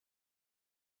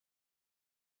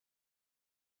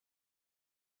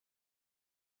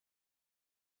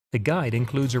The guide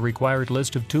includes a required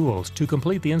list of tools to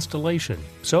complete the installation,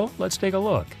 so let's take a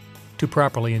look. To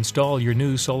properly install your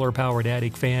new solar-powered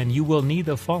attic fan, you will need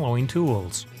the following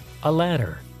tools: a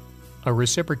ladder, a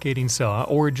reciprocating saw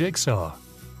or jigsaw,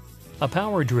 a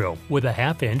power drill with a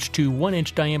 1/2 inch to 1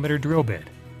 inch diameter drill bit,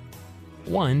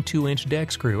 one 2-inch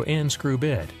deck screw and screw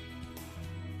bit,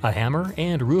 a hammer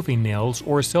and roofing nails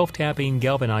or self-tapping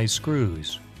galvanized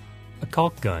screws, a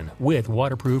caulk gun with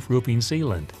waterproof roofing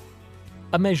sealant,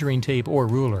 a measuring tape or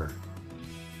ruler,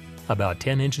 about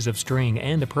 10 inches of string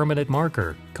and a permanent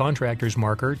marker, contractor's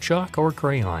marker, chalk or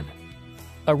crayon,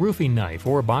 a roofing knife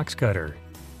or box cutter,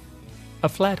 a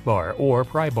flat bar or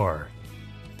pry bar,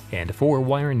 and 4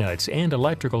 wire nuts and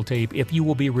electrical tape if you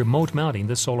will be remote mounting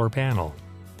the solar panel.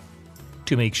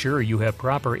 To make sure you have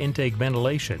proper intake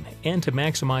ventilation and to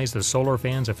maximize the solar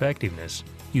fan's effectiveness,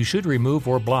 you should remove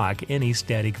or block any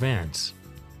static vents.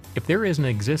 If there is an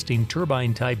existing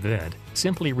turbine-type vent,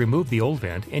 simply remove the old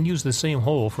vent and use the same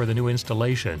hole for the new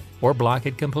installation, or block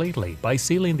it completely by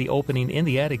sealing the opening in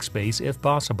the attic space if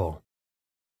possible.